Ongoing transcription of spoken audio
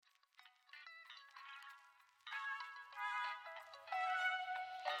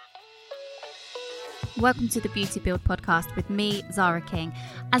welcome to the Beauty Build podcast with me, Zara King.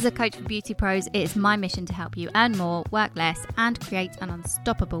 As a coach for beauty pros, it is my mission to help you earn more, work less, and create an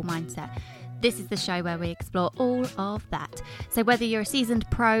unstoppable mindset. This is the show where we explore all of that. So whether you're a seasoned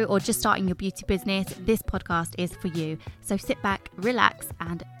pro or just starting your beauty business, this podcast is for you. So sit back, relax,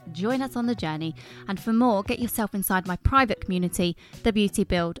 and join us on the journey. And for more, get yourself inside my private community, The Beauty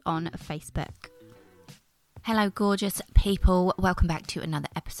Build on Facebook. Hello, gorgeous people. Welcome back to another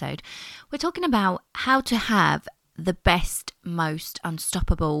episode. We're talking about how to have the best, most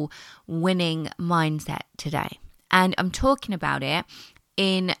unstoppable winning mindset today. And I'm talking about it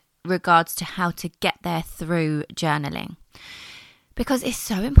in regards to how to get there through journaling, because it's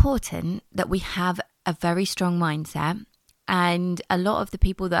so important that we have a very strong mindset. And a lot of the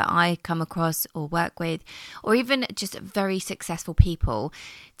people that I come across or work with, or even just very successful people,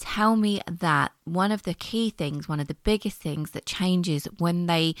 tell me that one of the key things, one of the biggest things that changes when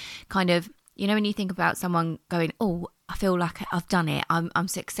they kind of, you know, when you think about someone going, oh, I feel like I've done it, I'm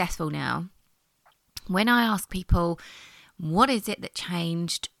successful now. When I ask people, what is it that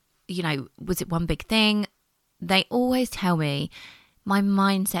changed? You know, was it one big thing? They always tell me, my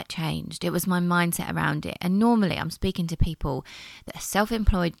mindset changed. It was my mindset around it. And normally I'm speaking to people that are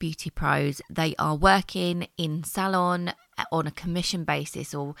self-employed beauty pros. They are working in salon on a commission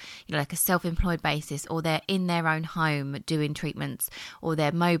basis, or, you know, like a self-employed basis, or they're in their own home doing treatments, or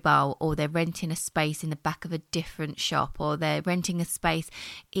they're mobile, or they're renting a space in the back of a different shop, or they're renting a space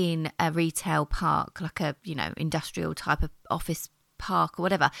in a retail park, like a, you know, industrial type of office park or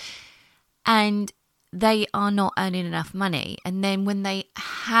whatever. And they are not earning enough money. And then when they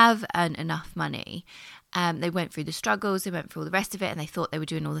have earned enough money, they went through the struggles, they went through all the rest of it, and they thought they were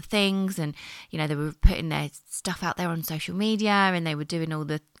doing all the things, and, you know, they were putting their stuff out there on social media, and they were doing all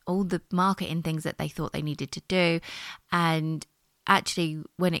the marketing things that they thought they needed to do. And actually,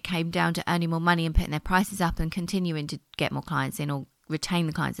 when it came down to earning more money and putting their prices up and continuing to get more clients in, or retain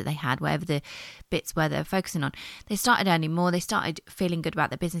the clients that they had, whatever the bits were they're focusing on, they started earning more, they started feeling good about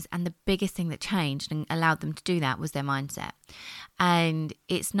their business. And the biggest thing that changed and allowed them to do that was their mindset. And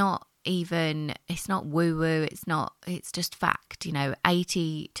it's not woo-woo, it's just fact. You know,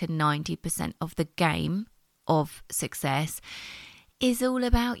 80 to 90% of the game of success is all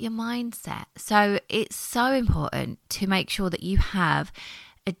about your mindset. So it's so important to make sure that you have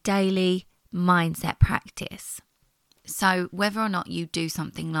a daily mindset practice. So whether or not you do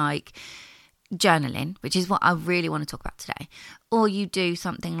something like journaling, which is what I really want to talk about today, or you do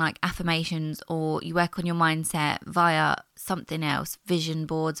something like affirmations, or you work on your mindset via something else, vision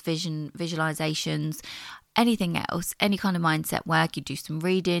boards, visualizations, anything else, any kind of mindset work, you do some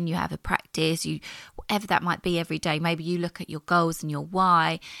reading, you have a practice, whatever that might be every day. Maybe you look at your goals and your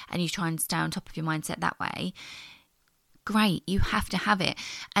why and you try and stay on top of your mindset that way. Great, you have to have it.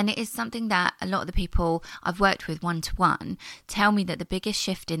 And it is something that a lot of the people I've worked with one-to-one tell me that the biggest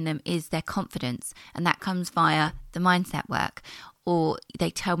shift in them is their confidence, and that comes via the mindset work. Or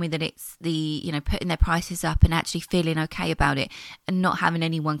they tell me that it's the, you know, putting their prices up and actually feeling okay about it and not having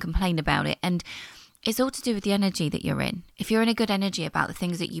anyone complain about it. And it's all to do with the energy that you're in. If you're in a good energy about the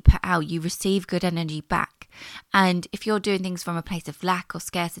things that you put out, you receive good energy back. And if you're doing things from a place of lack or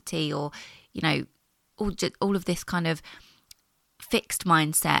scarcity, or, you know, all of this kind of fixed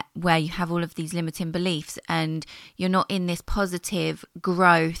mindset where you have all of these limiting beliefs and you're not in this positive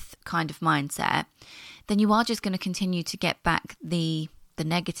growth kind of mindset, then you are just going to continue to get back the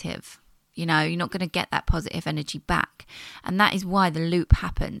negative. You know, you're not going to get that positive energy back. And that is why the loop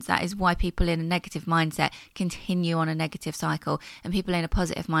happens. That is why people in a negative mindset continue on a negative cycle, and people in a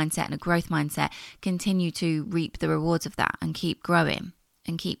positive mindset and a growth mindset continue to reap the rewards of that and keep growing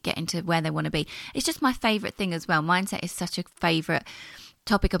and keep getting to where they want to be. It's just my favorite thing as well. Mindset is such a favorite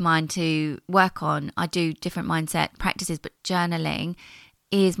topic of mine to work on. I do different mindset practices, but journaling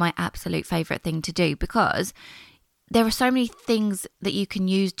is my absolute favorite thing to do, because there are so many things that you can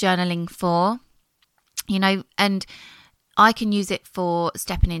use journaling for, you know, and I can use it for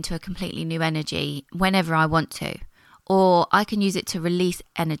stepping into a completely new energy whenever I want to, or I can use it to release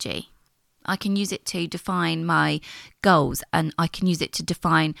energy. I can use it to define my goals, and I can use it to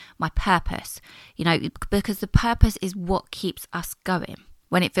define my purpose, you know, because the purpose is what keeps us going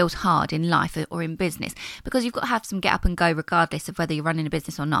when it feels hard in life or in business, because you've got to have some get up and go regardless of whether you're running a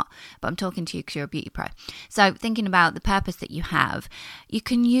business or not. But I'm talking to you because you're a beauty pro. So thinking about the purpose that you have, you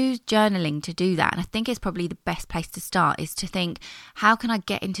can use journaling to do that. And I think it's probably the best place to start is to think, how can I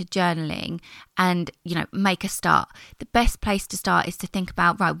get into journaling and, you know, make a start? The best place to start is to think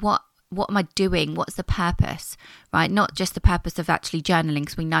about, right, what am I doing? What's the purpose, right? Not just the purpose of actually journaling,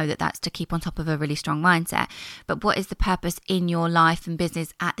 because we know that that's to keep on top of a really strong mindset, but what is the purpose in your life and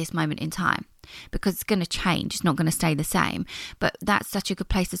business at this moment in time? because it's going to change. It's not going to stay the same. But that's such a good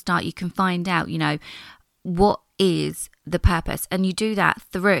place to start. You can find out, what is the purpose? And you do that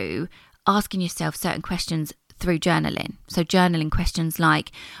through asking yourself certain questions through journaling. So journaling questions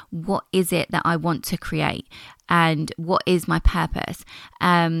like, what is it that I want to create? And what is my purpose?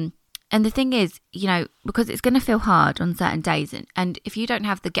 And the thing is, because it's going to feel hard on certain days. And if you don't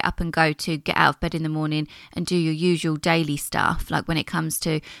have the get up and go to get out of bed in the morning and do your usual daily stuff, like when it comes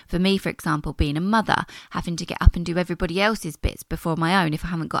to, for me, for example, being a mother, having to get up and do everybody else's bits before my own if I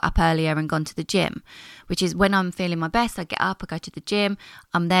haven't got up earlier and gone to the gym, which is when I'm feeling my best, I get up, I go to the gym,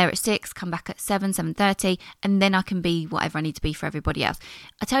 I'm there at 6, come back at 7:30, and then I can be whatever I need to be for everybody else.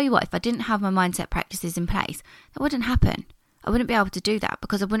 I tell you what, if I didn't have my mindset practices in place, that wouldn't happen. I wouldn't be able to do that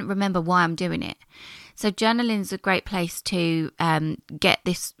because I wouldn't remember why I'm doing it. So journaling is a great place to get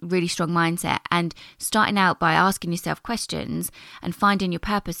this really strong mindset, and starting out by asking yourself questions and finding your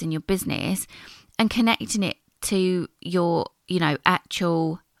purpose in your business and connecting it to your,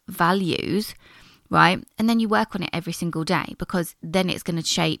 actual values, right? And then you work on it every single day, because then it's going to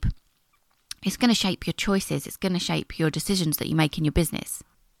shape your choices. It's going to shape your decisions that you make in your business.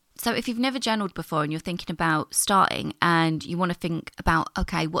 So if you've never journaled before and you're thinking about starting and you want to think about,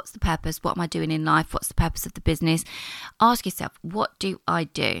 okay, what's the purpose? What am I doing in life? What's the purpose of the business? Ask yourself, what do I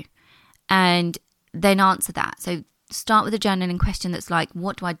do? And then answer that. So start with a journaling question that's like,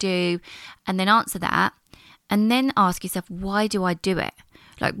 what do I do? And then answer that. And then ask yourself, why do I do it?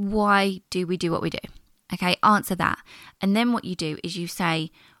 Like, why do we do what we do? Okay, answer that. And then what you do is you say,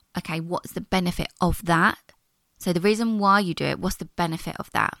 okay, what's the benefit of that? So the reason why you do it, what's the benefit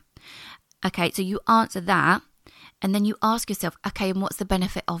of that? Okay, so you answer that, and then you ask yourself, okay, and what's the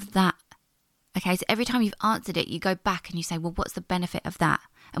benefit of that? Okay, so every time you've answered it, you go back and you say, well, what's the benefit of that?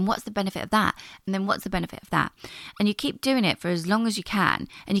 And what's the benefit of that? And then what's the benefit of that? And you keep doing it for as long as you can,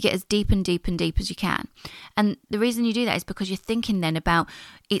 and you get as deep and deep and deep as you can. And the reason you do that is because you're thinking then about,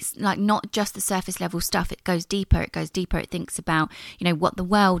 it's like not just the surface level stuff. It goes deeper. It thinks about, what the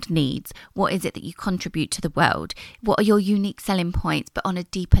world needs. What is it that you contribute to the world? What are your unique selling points? But on a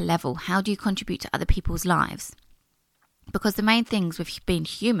deeper level, how do you contribute to other people's lives? Because the main things with being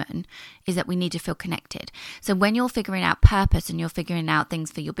human is that we need to feel connected. So when you're figuring out purpose and you're figuring out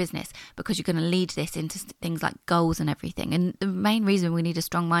things for your business, because you're going to lead this into things like goals and everything. And the main reason we need a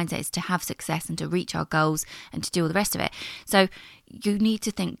strong mindset is to have success and to reach our goals and to do all the rest of it. So you need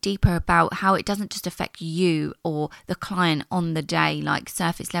to think deeper about how it doesn't just affect you or the client on the day, like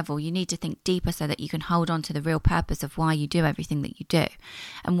surface level. You need to think deeper so that you can hold on to the real purpose of why you do everything that you do,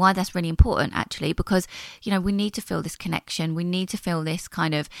 and why that's really important, actually, because, we need to feel this connection. We need to feel this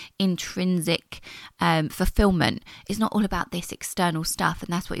kind of intrinsic fulfillment. It's not all about this external stuff.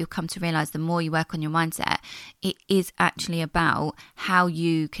 And that's what you'll come to realize the more you work on your mindset. It is actually about how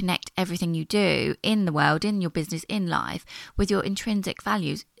you connect everything you do in the world, in your business, in life, with your intrinsic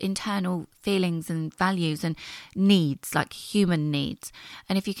values, internal feelings and values and needs, like human needs.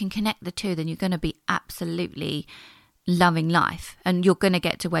 And if you can connect the two, then you're going to be absolutely loving life, and you're going to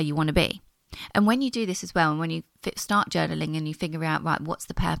get to where you want to be. And when you do this as well, and when you start journaling and you figure out, right, what's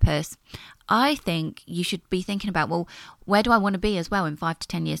the purpose? I think you should be thinking about, well, where do I want to be as well in 5 to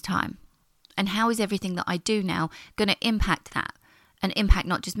 10 years' time? And how is everything that I do now going to impact that? And impact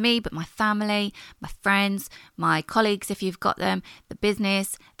not just me, but my family, my friends, my colleagues, if you've got them, the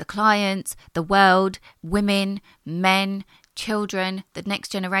business, the clients, the world, women, men, children, the next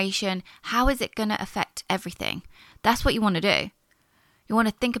generation. How is it going to affect everything? That's what you want to do. You want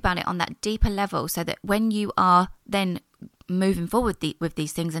to think about it on that deeper level, so that when you are then moving forward with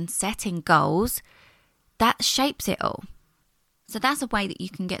these things and setting goals, that shapes it all. So that's a way that you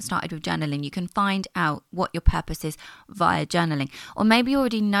can get started with journaling. You can find out what your purpose is via journaling. Or maybe you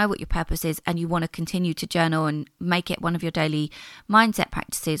already know what your purpose is and you want to continue to journal and make it one of your daily mindset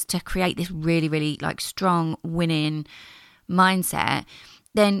practices to create this really, really strong winning mindset.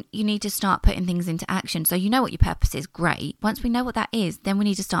 Then you need to start putting things into action. So you know what your purpose is, great. Once we know what that is, then we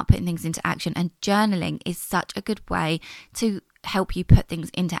need to start putting things into action. And journaling is such a good way to help you put things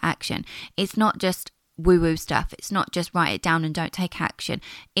into action. It's not just woo-woo stuff. It's not just write it down and don't take action.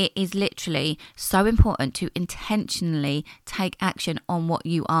 It is literally so important to intentionally take action on what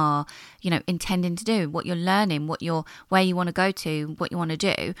you are, intending to do, what you're learning, where you want to go to, what you want to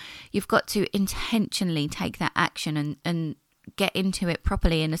do. You've got to intentionally take that action and get into it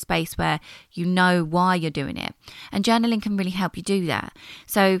properly in a space where you know why you're doing it. And journaling can really help you do that.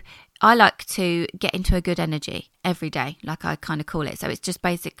 So I like to get into a good energy every day, like I kind of call it. So it's just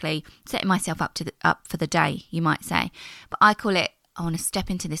basically setting myself up for the day, you might say. But I call it I want to step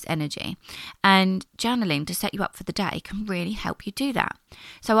into this energy. And journaling to set you up for the day can really help you do that.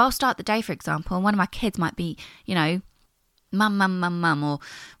 So I'll start the day, for example, and one of my kids might be, mum, or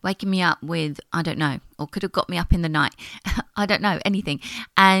waking me up with, I don't know, or could have got me up in the night. I don't know, anything.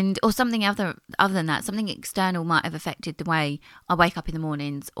 Or something other than that, something external might have affected the way I wake up in the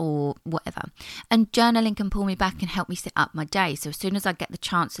mornings or whatever. And journaling can pull me back and help me set up my day. So as soon as I get the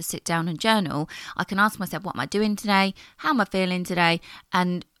chance to sit down and journal, I can ask myself, what am I doing today? How am I feeling today?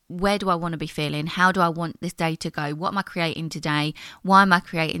 And where do I want to be feeling? How do I want this day to go? What am I creating today? Why am I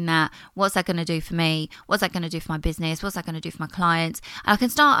creating that? What's that going to do for me? What's that going to do for my business? What's that going to do for my clients? And I can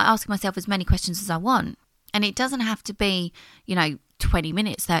start asking myself as many questions as I want. And it doesn't have to be, 20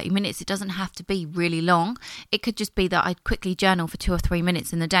 minutes, 30 minutes. It doesn't have to be really long. It could just be that I quickly journal for 2 or 3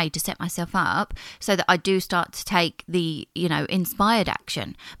 minutes in the day to set myself up so that I do start to take the, inspired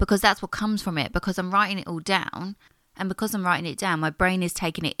action, because that's what comes from it, because I'm writing it all down. And because I'm writing it down, my brain is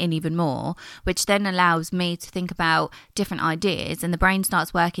taking it in even more, which then allows me to think about different ideas, and the brain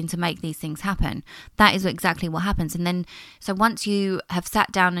starts working to make these things happen. That is exactly what happens. And then, so once you have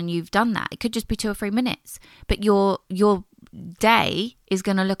sat down and you've done that, it could just be 2 or 3 minutes, but your day is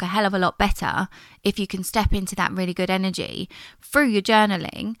going to look a hell of a lot better if you can step into that really good energy through your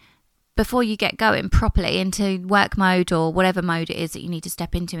journaling before you get going properly into work mode or whatever mode it is that you need to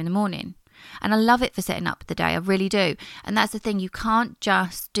step into in the morning. And I love it for setting up the day. I really do. And that's the thing. You can't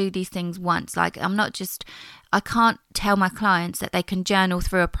just do these things once. I can't tell my clients that they can journal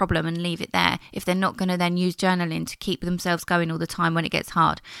through a problem and leave it there if they're not going to then use journaling to keep themselves going all the time when it gets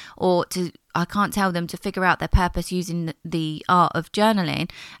hard. I can't tell them to figure out their purpose using the art of journaling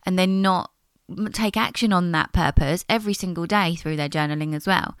and then not take action on that purpose every single day through their journaling as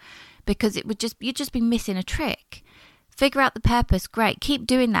well. Because you'd just be missing a trick. Figure out the purpose, great. Keep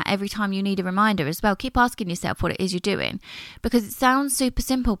doing that every time you need a reminder as well. Keep asking yourself what it is you're doing, because it sounds super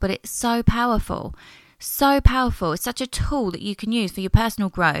simple, but it's so powerful. So powerful. It's such a tool that you can use for your personal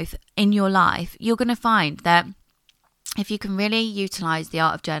growth in your life. You're going to find that if you can really utilize the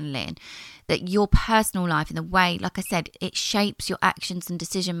art of journaling, that your personal life in the way, like I said, it shapes your actions and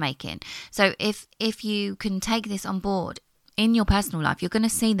decision making. So if you can take this on board in your personal life, you're going to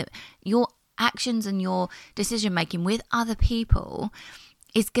see that your actions and your decision making with other people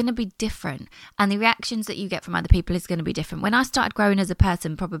is going to be different, and the reactions that you get from other people is going to be different. When I started growing as a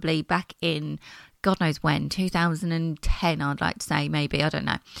person, probably back in God knows when, 2010, I'd like to say, maybe, I don't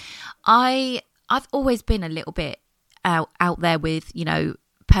know. I've always been a little bit out there with,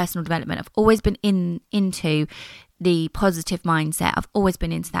 personal development. I've always been into the positive mindset. I've always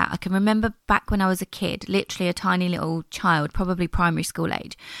been into that. I can remember back when I was a kid, literally a tiny little child, probably primary school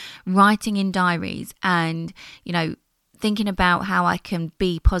age, writing in diaries and, thinking about how I can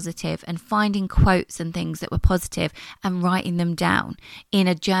be positive and finding quotes and things that were positive and writing them down in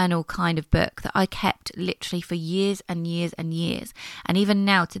a journal kind of book that I kept literally for years and years and years. And even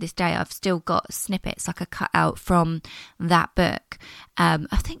now to this day, I've still got snippets like a cut out from that book. I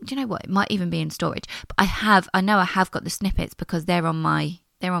think, do you know what? It might even be in storage, but I know I have got the snippets because they're on my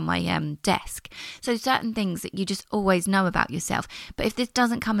desk. So certain things that you just always know about yourself. But if this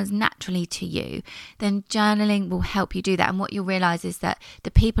doesn't come as naturally to you, then journaling will help you do that. And what you'll realize is that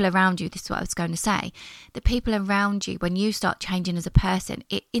the people around you, this is what I was going to say, the people around you, when you start changing as a person,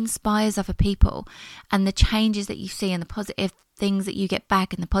 it inspires other people. And the changes that you see and the positive things that you get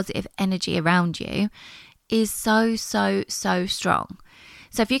back and the positive energy around you is so, so, so strong.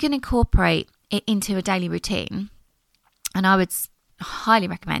 So if you can incorporate it into a daily routine, and I would highly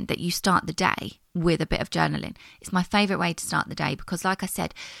recommend that you start the day with a bit of journaling. It's my favorite way to start the day because, like I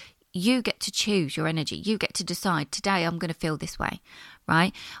said, you get to choose your energy. You get to decide, today I'm going to feel this way,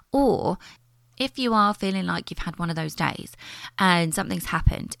 right? Or if you are feeling like you've had one of those days and something's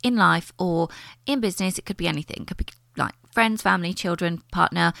happened in life or in business, it could be anything. It could be like friends, family, children,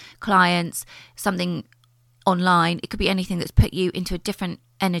 partner, clients, something online. It could be anything that's put you into a different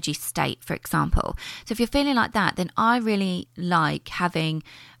energy state, for example. So if you're feeling like that, then I really like having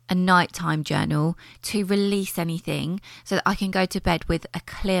a nighttime journal to release anything so that I can go to bed with a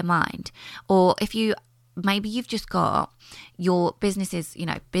clear mind. Or if maybe you've just got your business is,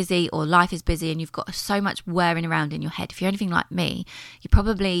 busy, or life is busy and you've got so much whirring around in your head. If you're anything like me, you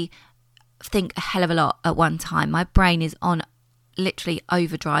probably think a hell of a lot at one time. My brain is on literally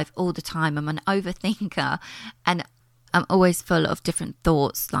overdrive all the time. I'm an overthinker and I'm always full of different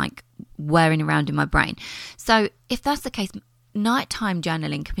thoughts like whirring around in my brain. So if that's the case, nighttime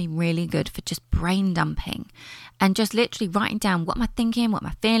journaling can be really good for just brain dumping and just literally writing down, what am I thinking, what am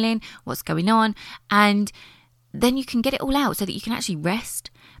I feeling, what's going on, and then you can get it all out so that you can actually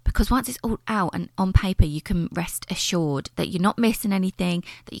rest. Because once it's all out and on paper, you can rest assured that you're not missing anything,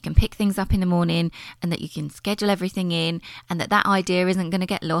 that you can pick things up in the morning and that you can schedule everything in, and that idea isn't going to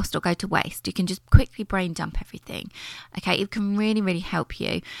get lost or go to waste. You can just quickly brain dump everything. Okay, it can really, really help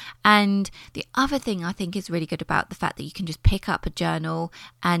you. And the other thing I think is really good about the fact that you can just pick up a journal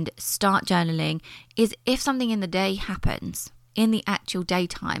and start journaling is if something in the day happens, in the actual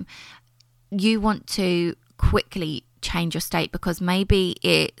daytime, you want to quickly change your state because maybe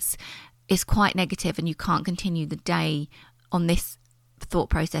it's quite negative and you can't continue the day on this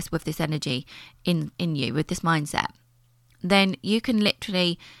thought process with this energy in you, with this mindset, then you can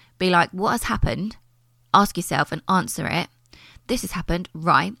literally be like, what has happened? Ask yourself and answer it. This has happened,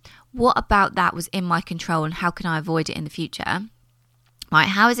 right? What about that was in my control and how can I avoid it in the future? Right?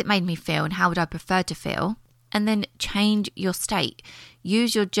 How has it made me feel and how would I prefer to feel? And then change your state.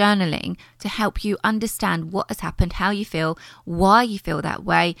 Use your journaling to help you understand what has happened, how you feel, why you feel that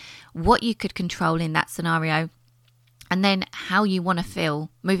way, what you could control in that scenario, and then how you want to feel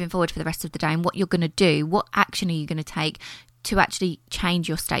moving forward for the rest of the day and what you're going to do, what action are you going to take to actually change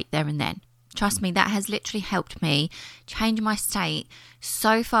your state there and then. Trust me, that has literally helped me change my state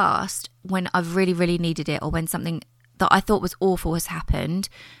so fast when I've really, really needed it, or when something that I thought was awful has happened.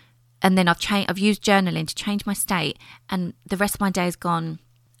 And then I've used journaling to change my state, and the rest of my day has gone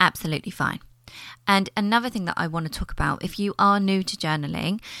absolutely fine. And another thing that I want to talk about, if you are new to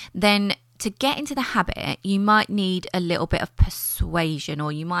journaling, then to get into the habit, you might need a little bit of persuasion,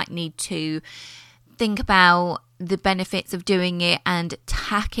 or you might need to think about the benefits of doing it and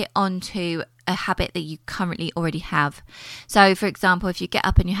tack it onto a habit that you currently already have. So for example, if you get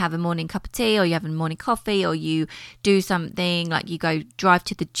up and you have a morning cup of tea, or you have a morning coffee, or you do something like you go drive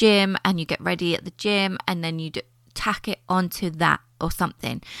to the gym and you get ready at the gym, and then you tack it onto that or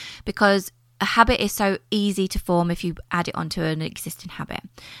something, because a habit is so easy to form if you add it onto an existing habit.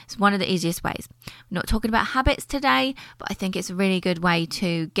 It's one of the easiest ways. I'm not talking about habits today, but I think it's a really good way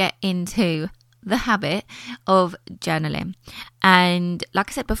to get into the habit of journaling. And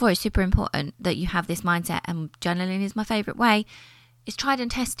like I said before, it's super important that you have this mindset, and journaling is my favourite way. It's tried and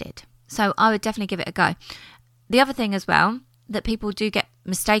tested, so I would definitely give it a go. The other thing as well that people do get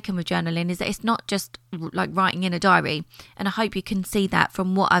mistaken with journaling is that it's not just like writing in a diary, and I hope you can see that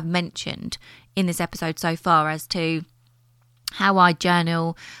from what I've mentioned in this episode so far as to how I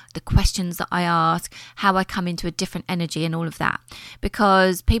journal, the questions that I ask, how I come into a different energy and all of that.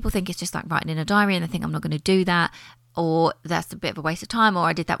 Because people think it's just like writing in a diary and they think I'm not going to do that, or that's a bit of a waste of time, or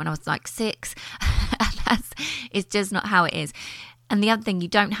I did that when I was like 6. It's just not how it is. And the other thing, you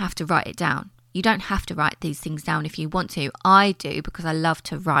don't have to write it down. You don't have to write these things down if you want to. I do, because I love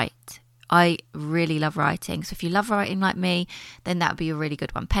to write. I really love writing. So if you love writing like me, then that would be a really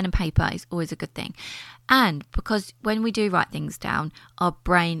good one. Pen and paper is always a good thing. And because when we do write things down, our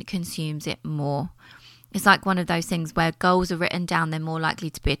brain consumes it more. It's like one of those things where goals are written down, they're more likely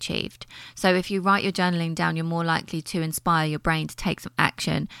to be achieved. So if you write your journaling down, you're more likely to inspire your brain to take some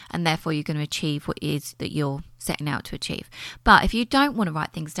action, and therefore you're going to achieve what it is that you're setting out to achieve. But if you don't want to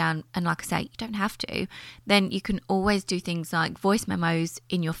write things down, and like I say, you don't have to, then you can always do things like voice memos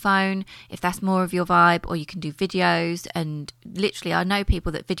in your phone, if that's more of your vibe, or you can do videos. And literally, I know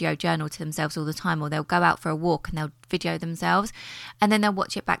people that video journal to themselves all the time, or they'll go out for a walk and they'll video themselves and then they'll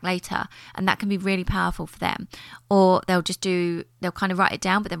watch it back later, and that can be really powerful for them. Or they'll kind of write it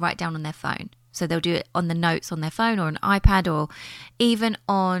down, but they'll write it down on their phone. So they'll do it on the notes on their phone or an iPad, or even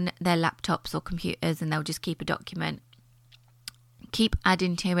on their laptops or computers, and they'll just keep a document. Keep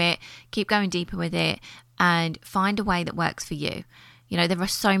adding to it, keep going deeper with it, and find a way that works for you. You know, there are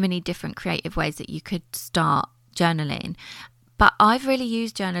so many different creative ways that you could start journaling. But I've really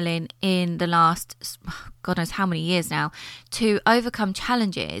used journaling in the last, God knows how many years now, to overcome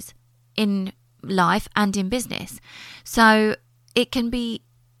challenges in life and in business. So it can be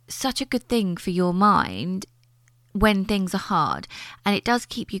such a good thing for your mind when things are hard, and it does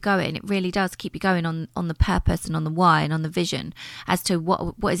keep you going. It really does keep you going on the purpose and on the why and on the vision as to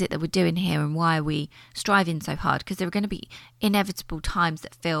what is it that we're doing here and why are we striving so hard, because there are going to be inevitable times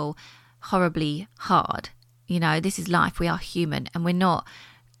that feel horribly hard. You know, this is life. We are human, and we're not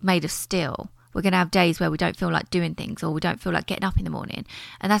made of steel. We're going to have days where we don't feel like doing things, or we don't feel like getting up in the morning,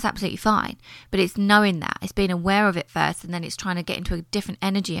 and that's absolutely fine. But it's knowing that, it's being aware of it first, and then it's trying to get into a different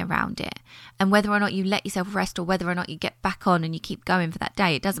energy around it. And whether or not you let yourself rest, or whether or not you get back on and you keep going for that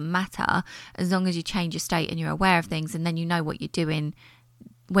day, it doesn't matter, as long as you change your state and you're aware of things, and then you know what you're doing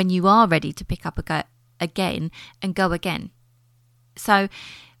when you are ready to pick up again and go again. So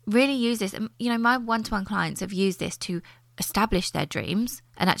really use this. You know, my one-to-one clients have used this to establish their dreams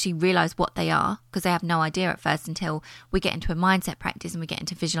and actually realize what they are, because they have no idea at first until we get into a mindset practice and we get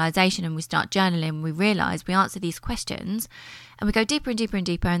into visualization and we start journaling and we realize we answer these questions and we go deeper and deeper and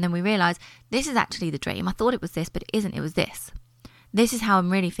deeper, and then we realize this is actually the dream. I thought it was this, but it isn't. It was this. This is how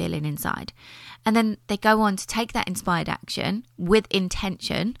I'm really feeling inside. And then they go on to take that inspired action with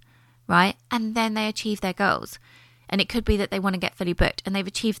intention, right? And then they achieve their goals. And it could be that they want to get fully booked and they've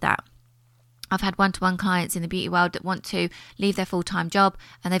achieved that. I've had one-to-one clients in the beauty world that want to leave their full-time job,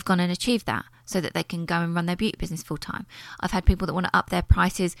 and they've gone and achieved that so that they can go and run their beauty business full-time. I've had people that want to up their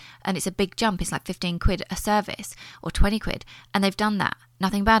prices, and it's a big jump. It's like 15 quid a service or 20 quid. And they've done that.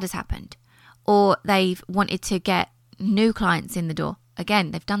 Nothing bad has happened. Or they've wanted to get new clients in the door.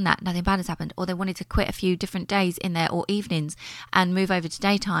 Again, they've done that. Nothing bad has happened. Or they wanted to quit a few different days in there or evenings and move over to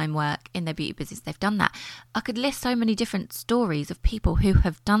daytime work in their beauty business. They've done that. I could list so many different stories of people who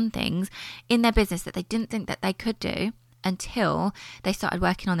have done things in their business that they didn't think that they could do until they started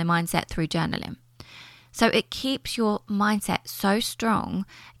working on their mindset through journaling. So it keeps your mindset so strong,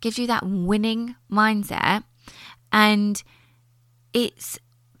 gives you that winning mindset, and it's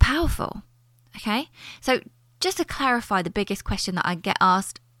powerful. Okay? So just to clarify the biggest question that I get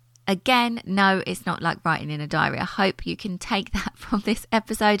asked, again, no, it's not like writing in a diary. I hope you can take that from this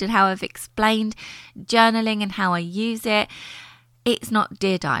episode and how I've explained journaling and how I use it. It's not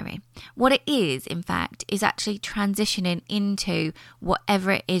Dear Diary. What it is, in fact, is actually transitioning into whatever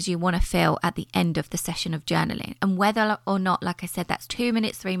it is you want to feel at the end of the session of journaling. And whether or not, like I said, that's 2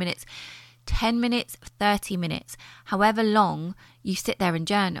 minutes, 3 minutes, 10 minutes, 30 minutes, however long you sit there and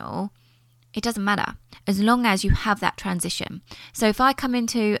journal, it doesn't matter, as long as you have that transition. So if I come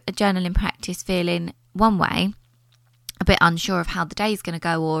into a journaling practice feeling one way, a bit unsure of how the day is going to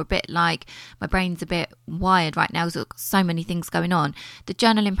go, or a bit like my brain's a bit wired right now because I've got so many things going on, the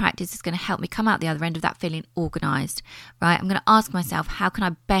journaling practice is going to help me come out the other end of that feeling organised, right? I'm going to ask myself, how can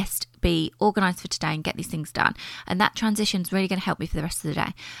I best be organised for today and get these things done? And that transition is really going to help me for the rest of the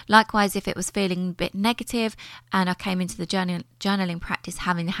day. Likewise, if it was feeling a bit negative and I came into the journaling practice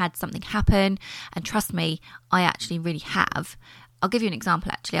having had something happen, and trust me, I actually really have. I'll give you an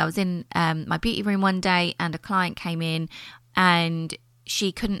example, actually. I was in my beauty room one day and a client came in and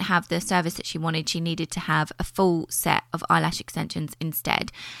she couldn't have the service that she wanted. She needed to have a full set of eyelash extensions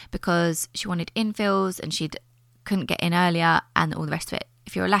instead because she wanted infills and she couldn't get in earlier and all the rest of it.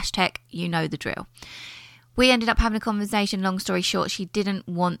 If you're a lash tech, you know the drill. We ended up having a conversation. Long story short, she didn't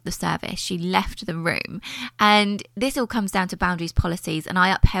want the service. She left the room. And this all comes down to boundaries, policies. And I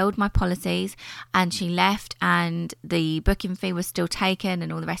upheld my policies and she left and the booking fee was still taken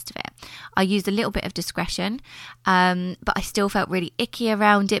and all the rest of it. I used a little bit of discretion, but I still felt really icky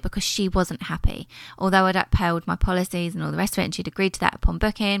around it because she wasn't happy. Although I'd upheld my policies and all the rest of it and she'd agreed to that upon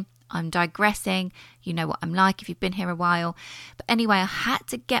booking. I'm digressing. You know what I'm like if you've been here a while. But anyway, I had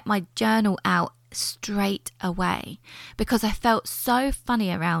to get my journal out straight away because I felt so funny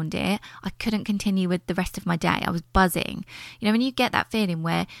around it. I couldn't continue with the rest of my day. I was buzzing. You know, when you get that feeling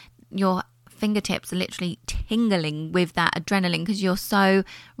where your fingertips are literally tingling with that adrenaline because you're so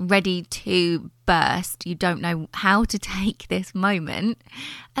ready to burst, you don't know how to take this moment.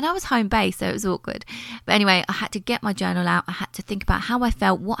 And I was home based, so it was awkward. But anyway, I had to get my journal out. I had to think about how I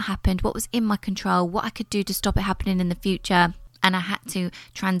felt, what happened, what was in my control, what I could do to stop it happening in the future. And I had to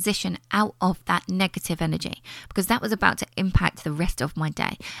transition out of that negative energy because that was about to impact the rest of my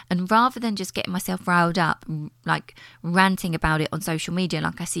day. And rather than just getting myself riled up, like ranting about it on social media,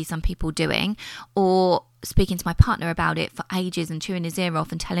 like I see some people doing, or speaking to my partner about it for ages and chewing his ear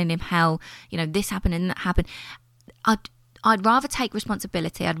off and telling him how, you know, this happened and that happened, I'd rather take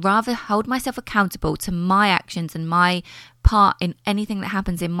responsibility. I'd rather hold myself accountable to my actions and my part in anything that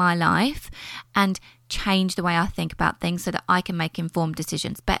happens in my life and change the way I think about things so that I can make informed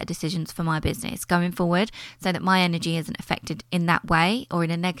decisions, better decisions for my business going forward so that my energy isn't affected in that way or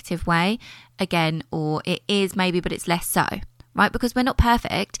in a negative way again, or it is maybe, but it's less so. Right? Because we're not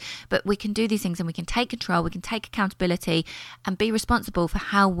perfect, but we can do these things and we can take control, we can take accountability and be responsible for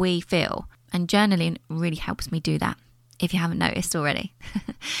how we feel. And journaling really helps me do that, if you haven't noticed already.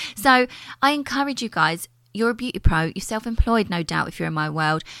 So I encourage you guys, you're a beauty pro, you're self-employed, no doubt, if you're in my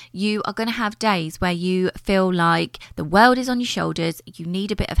world. You are going to have days where you feel like the world is on your shoulders, you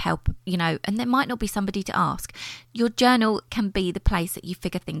need a bit of help, you know, and there might not be somebody to ask. Your journal can be the place that you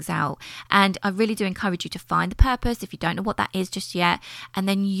figure things out. And I really do encourage you to find the purpose if you don't know what that is just yet, and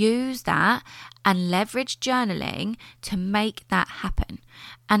then use that and leverage journaling to make that happen.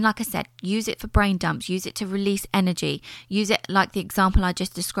 And like I said, use it for brain dumps, use it to release energy, use it like the example I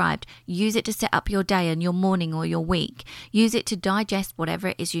just described, use it to set up your day and your morning or your week, use it to digest whatever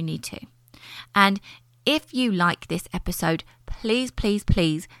it is you need to. And If you like this episode, please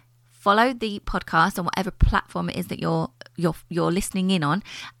follow the podcast on whatever platform it is that you're listening in on,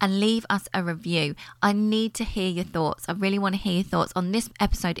 and leave us a review. I need to hear your thoughts. I really want to hear your thoughts on this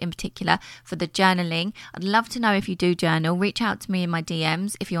episode in particular for the journaling. I'd love to know if you do journal. Reach out to me in my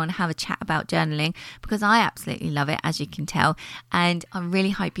DMs if you want to have a chat about journaling, because I absolutely love it, as you can tell. And I really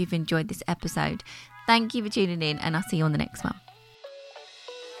hope you've enjoyed this episode. Thank you for tuning in, and I'll see you on the next one.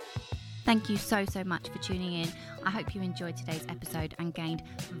 Thank you so much for tuning in. I hope you enjoyed today's episode and gained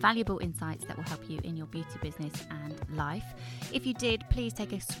valuable insights that will help you in your beauty business and life. If you did, please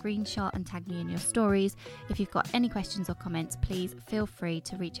take a screenshot and tag me in your stories. If you've got any questions or comments, please feel free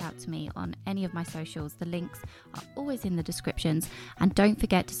to reach out to me on any of my socials. The links are always in the descriptions. And don't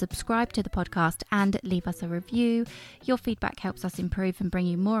forget to subscribe to the podcast and leave us a review. Your feedback helps us improve and bring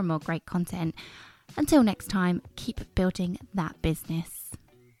you more and more great content. Until next time, keep building that business.